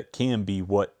in it that can be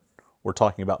what we're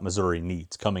talking about Missouri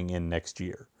needs coming in next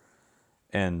year.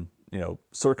 And,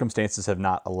 circumstances have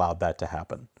not allowed that to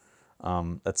happen.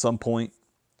 At some point,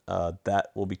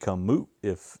 that will become moot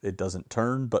if it doesn't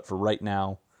turn. But for right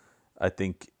now, I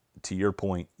think, to your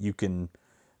point, you can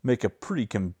make a pretty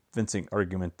convincing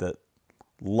argument that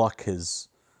luck has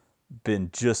been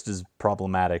just as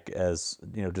problematic as,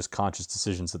 just conscious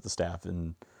decisions that the staff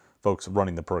and folks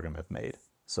running the program have made.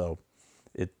 So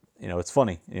it's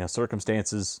funny,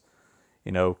 circumstances,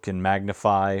 can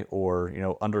magnify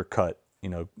or, undercut,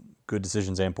 good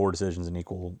decisions and poor decisions in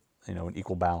equal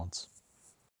balance.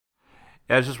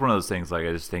 Yeah, it's just one of those things. Like,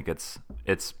 I just think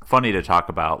it's funny to talk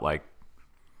about. Like,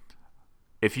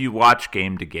 if you watch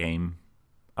game to game,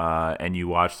 and you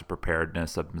watch the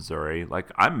preparedness of Missouri,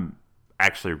 like, I'm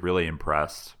actually really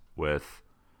impressed with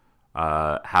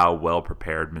how well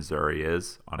prepared Missouri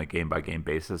is on a game by game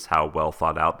basis. How well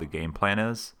thought out the game plan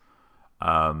is.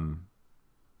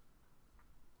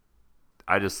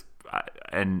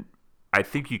 I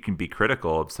think you can be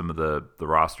critical of some of the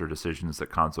roster decisions that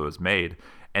Cuonzo has made.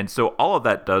 And so all of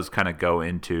that does kind of go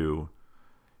into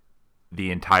the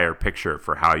entire picture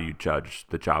for how you judge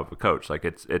the job of a coach. Like,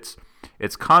 it's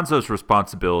it's Konzo's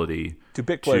responsibility to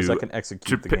pick players that can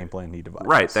execute the game plan he devises.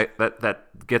 Right,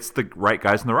 that gets the right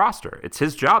guys in the roster. It's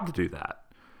his job to do that.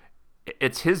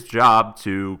 It's his job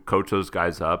to coach those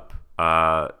guys up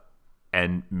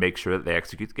and make sure that they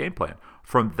execute the game plan.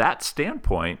 From that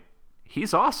standpoint,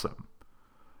 he's awesome.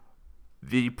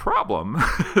 The problem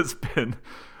has been,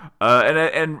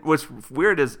 and what's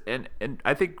weird is, and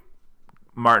I think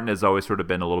Martin has always sort of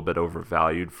been a little bit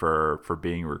overvalued for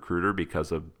being a recruiter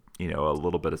because of a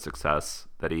little bit of success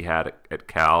that he had at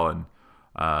Cal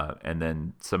and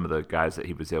then some of the guys that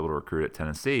he was able to recruit at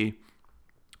Tennessee.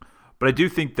 But I do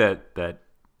think that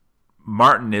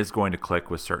Martin is going to click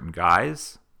with certain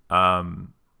guys, and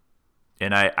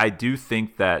I do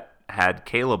think that had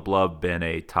Caleb Love been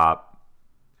a top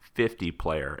 50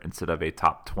 player instead of a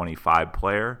top 25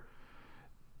 player,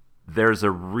 there's a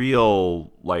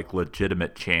real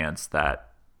legitimate chance that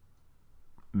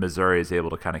Missouri is able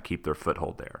to kind of keep their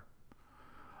foothold there.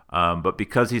 But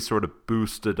because he's sort of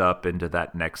boosted up into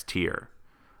that next tier,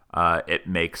 it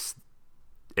makes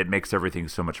everything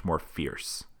so much more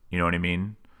fierce. You know what I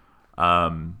mean?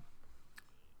 And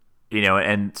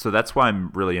so that's why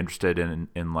I'm really interested in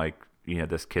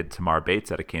this kid Tamar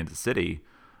Bates out of Kansas City,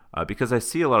 because I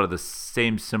see a lot of the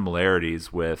same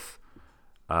similarities with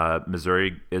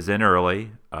Missouri is in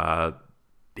early.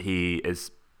 He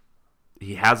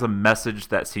has a message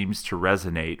that seems to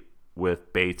resonate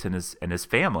with Bates and his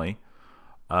family.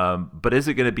 But is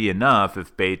it going to be enough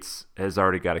if Bates has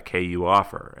already got a KU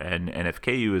offer? And if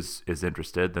KU is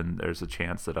interested, then there's a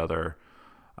chance that other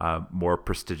more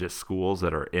prestigious schools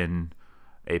that are in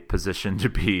a position to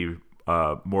be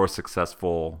more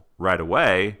successful right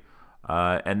away,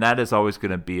 and that is always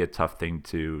going to be a tough thing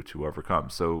to overcome.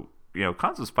 So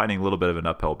Konzo's fighting a little bit of an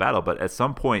uphill battle, but at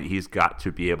some point he's got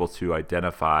to be able to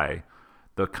identify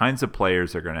the kinds of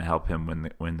players that are going to help him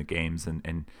win the games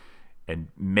and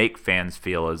make fans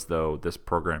feel as though this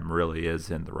program really is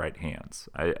in the right hands.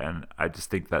 I just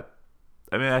think that,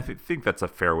 I think that's a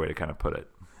fair way to kind of put it.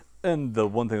 And the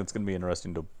one thing that's going to be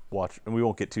interesting to watch, and we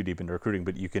won't get too deep into recruiting,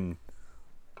 but you can,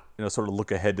 sort of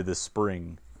look ahead to this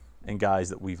spring and guys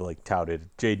that we've touted.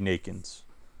 Jaden Akins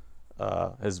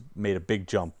has made a big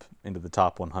jump into the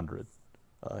top 100.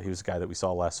 He was a guy that we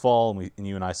saw last fall, and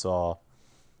you and I saw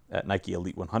at Nike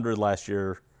Elite 100 last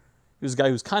year. He was a guy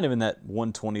who's kind of in that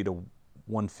 120 to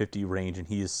 150 range, and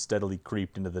he has steadily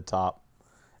creeped into the top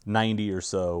 90 or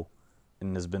so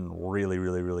and has been really,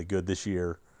 really, really good this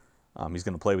year. He's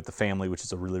going to play with the Family, which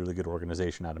is a really, really good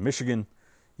organization out of Michigan.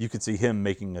 You could see him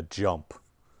making a jump.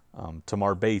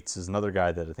 Tamar Bates is another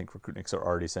guy that I think Recruitniks are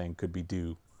already saying could be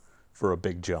due for a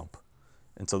big jump.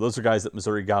 And so those are guys that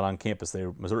Missouri got on campus.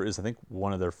 Missouri is, I think,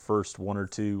 one of their first one or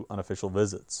two unofficial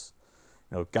visits.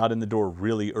 Got in the door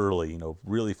really early,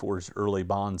 really forged early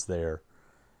bonds there.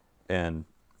 And,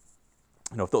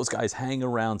 if those guys hang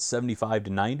around 75 to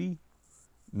 90,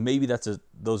 maybe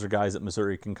those are guys that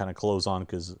Missouri can kind of close on,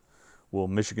 because will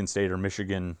Michigan State or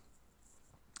Michigan,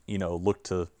 look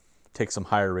to take some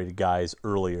higher rated guys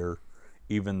earlier,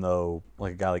 even though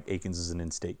a guy like Akins is an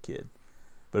in-state kid.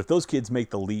 But if those kids make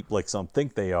the leap like some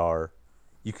think they are,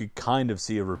 you could kind of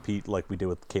see a repeat like we did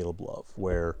with Caleb Love,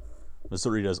 where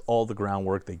Missouri does all the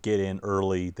groundwork, they get in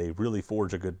early, they really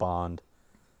forge a good bond,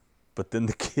 but then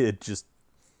the kid just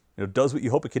does what you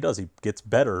hope a kid does. He gets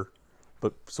better,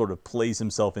 but sort of plays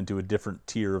himself into a different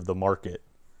tier of the market.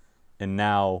 And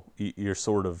now you're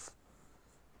sort of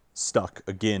stuck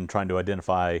again trying to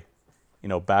identify,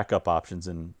 backup options.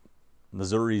 And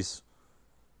Missouri's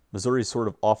sort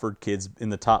of offered kids in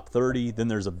the top 30. Then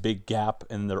there's a big gap,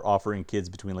 and they're offering kids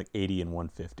between 80 and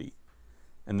 150.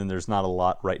 And then there's not a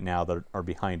lot right now that are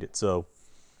behind it. So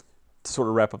to sort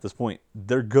of wrap up this point,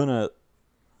 this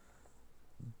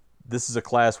is a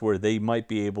class where they might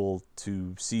be able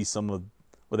to see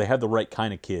where they have the right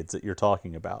kind of kids that you're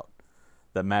talking about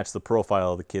that match the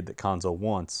profile of the kid that Konzo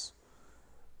wants.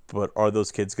 But are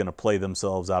those kids going to play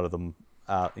themselves out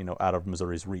of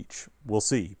Missouri's reach? We'll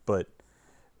see, but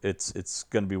it's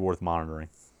going to be worth monitoring.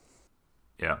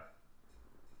 Yeah.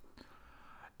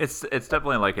 It's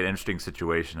definitely an interesting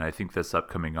situation. I think this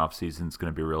upcoming offseason is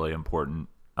going to be really important.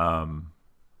 Even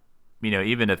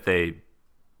if they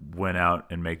win out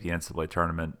and make the NCAA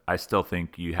tournament, I still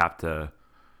think you have to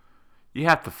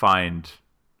find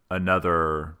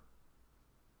another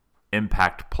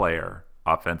impact player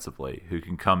offensively who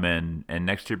can come in and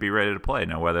next year be ready to play.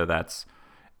 Now, whether that's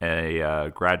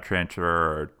a grad transfer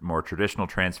or more traditional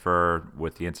transfer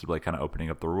with the NCAA kind of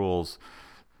opening up the rules,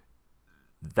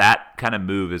 that kind of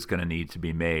move is going to need to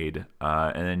be made.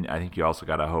 And then I think you also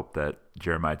got to hope that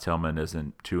Jeremiah Tillman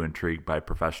isn't too intrigued by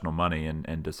professional money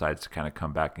and decides to kind of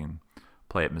come back and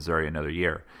play at Missouri another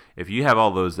year. If you have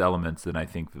all those elements, then I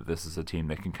think that this is a team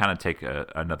that can kind of take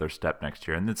another step next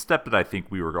year. And the step that I think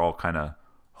we were all kind of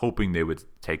hoping they would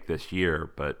take this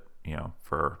year, but,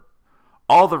 for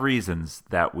all the reasons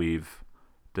that we've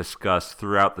discussed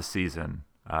throughout the season,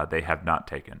 they have not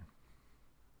taken.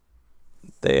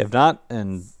 They have not,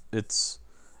 and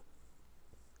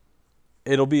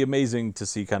it'll be amazing to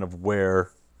see kind of where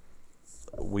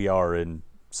we are in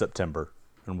September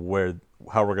and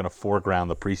how we're going to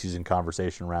foreground the preseason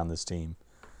conversation around this team,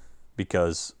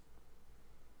 because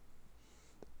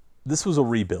this was a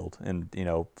rebuild, and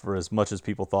for as much as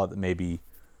people thought that maybe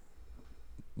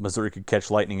Missouri could catch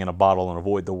lightning in a bottle and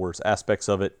avoid the worst aspects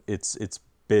of it, it's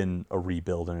been a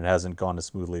rebuild, and it hasn't gone as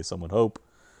smoothly as some would hope.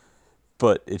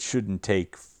 But it shouldn't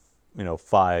take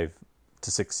 5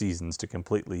 to 6 seasons to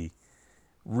completely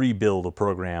rebuild a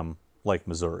program like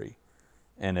Missouri.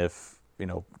 And if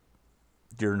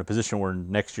you're in a position where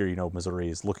next year Missouri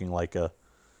is looking like a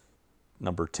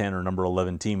number 10 or number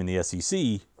 11 team in the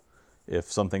SEC,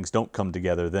 if some things don't come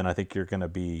together, then I think you're going to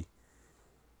be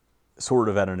sort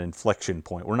of at an inflection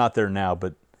point. We're not there now,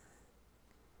 but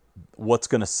what's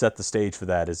going to set the stage for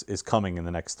that is coming in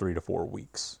the next 3 to 4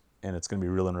 weeks. And it's going to be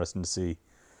real interesting to see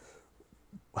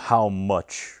how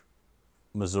much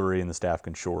Missouri and the staff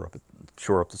can shore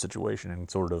up the situation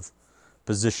and sort of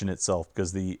position itself,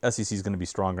 because the SEC is going to be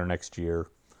stronger next year.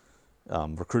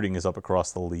 Recruiting is up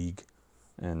across the league,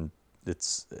 and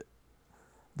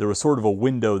there was sort of a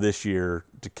window this year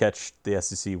to catch the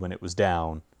SEC when it was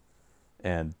down,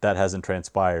 and that hasn't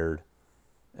transpired.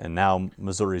 And now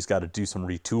Missouri's got to do some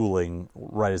retooling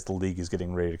right as the league is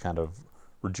getting ready to kind of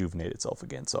rejuvenate itself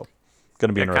again. So going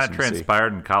to be interesting to see. It kind of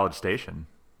transpired in College Station.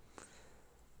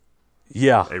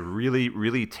 Yeah. A really,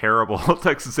 really terrible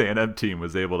Texas A&M team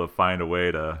was able to find a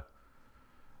way to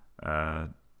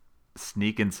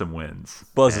sneak in some wins.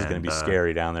 Buzz is going to be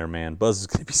scary down there, man. Buzz is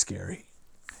going to be scary.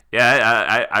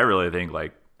 Yeah, I really think,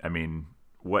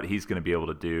 what he's going to be able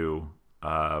to do,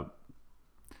 I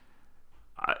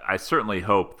certainly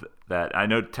hope that, I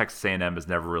know Texas A&M has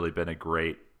never really been a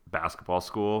great basketball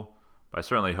school, but I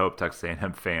certainly hope Texas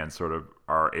A&M fans sort of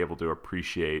are able to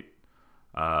appreciate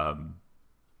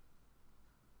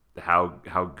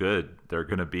how good they're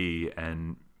going to be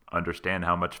and understand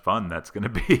how much fun that's going to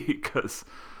be, because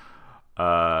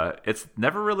it's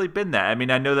never really been that. I mean,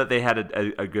 I know that they had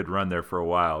a good run there for a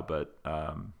while, but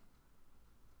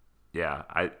yeah,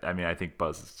 I think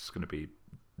Buzz is just going to be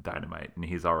dynamite, and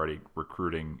he's already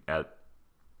recruiting at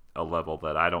a level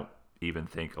that I don't even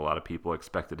think a lot of people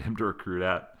expected him to recruit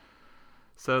at.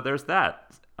 So there's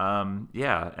that.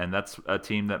 Yeah, and that's a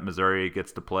team that Missouri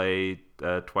gets to play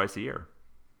twice a year.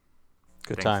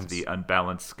 Good thanks times. To the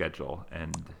unbalanced schedule.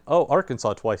 And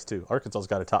Arkansas twice too. Arkansas's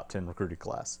got a top 10 recruiting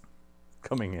class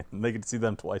coming in, and they get to see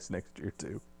them twice next year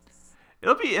too.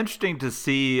 It'll be interesting to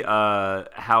see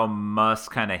how Muss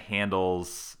kind of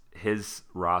handles his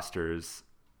rosters,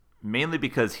 mainly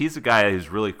because he's a guy who's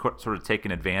really sort of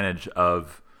taken advantage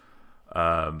of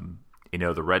the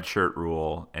redshirt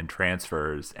rule and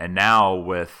transfers, and now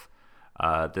with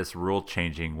this rule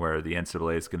changing where the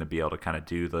NCAA is going to be able to kind of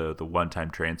do the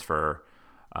one-time transfer,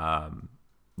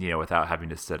 without having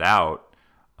to sit out.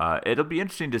 It'll be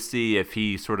interesting to see if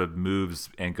he sort of moves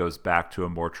and goes back to a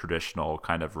more traditional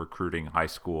kind of recruiting high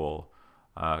school,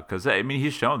 because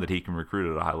he's shown that he can recruit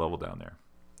at a high level down there.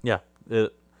 Yeah,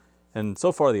 and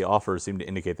so far the offers seem to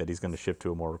indicate that he's going to shift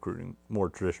to a more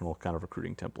traditional kind of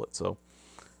recruiting template. So,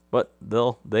 but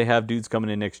they have dudes coming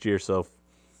in next year, so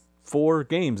 4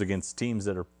 games against teams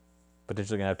that are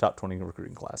potentially going to have top 20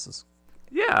 recruiting classes.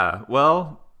 Yeah,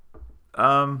 well,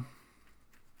 I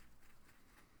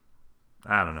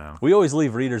don't know. We always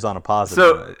leave readers on a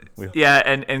positive note. Yeah,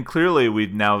 and clearly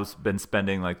we've now been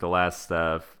spending the last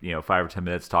 5 or 10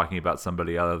 minutes talking about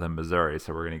somebody other than Missouri,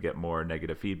 so we're going to get more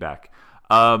negative feedback.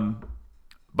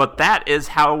 But that is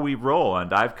how we roll on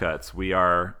Dive Cuts. We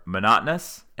are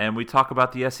monotonous, and we talk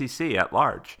about the SEC at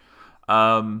large.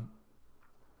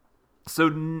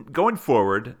 So going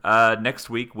forward, next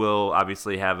week we'll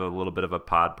obviously have a little bit of a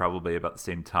pod, probably about the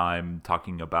same time,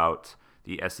 talking about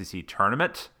the SEC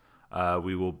tournament.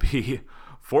 We will be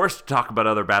forced to talk about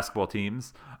other basketball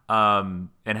teams and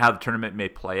how the tournament may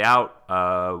play out.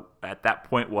 At that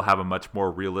point, we'll have a much more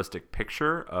realistic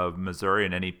picture of Missouri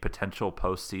and any potential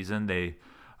postseason they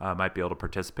might be able to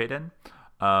participate in.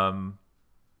 And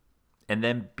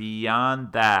then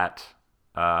beyond that,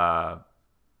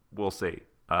 we'll see.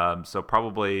 So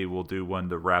probably we'll do one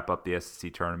to wrap up the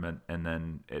SEC tournament, and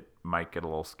then it might get a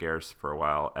little scarce for a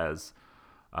while as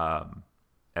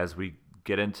we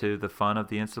get into the fun of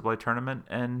the NCAA tournament,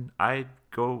 and I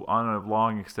go on a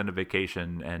long extended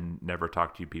vacation and never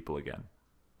talk to you people again.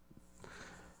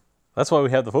 That's why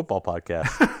we have the football podcast.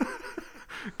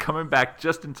 Coming back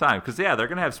just in time, because they're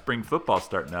going to have spring football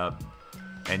starting up,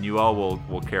 and you all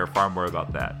will care far more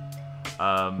about that.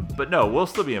 But no, we'll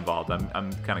still be involved.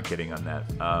 I'm kind of kidding on that.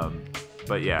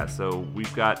 But yeah, so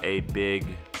we've got a big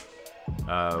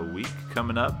week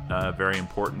coming up, very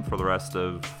important for the rest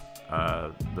of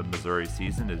the Missouri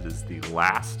season. It is the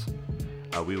last.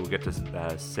 We will get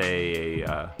to say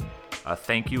a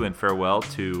thank you and farewell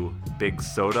to Big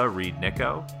Soda Reed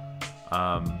Nico,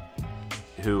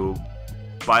 who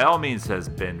by all means has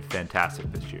been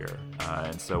fantastic this year.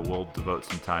 And so we'll devote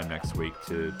some time next week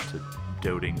to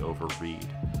doting over Reed.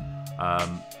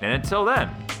 And until then,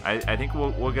 I think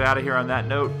we'll get out of here on that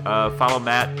note. Follow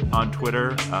Matt on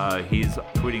Twitter. He's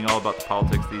tweeting all about the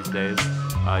politics these days.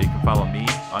 You can follow me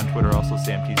on Twitter, also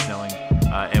Sam T. Snelling.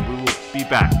 And we will be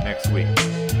back next week.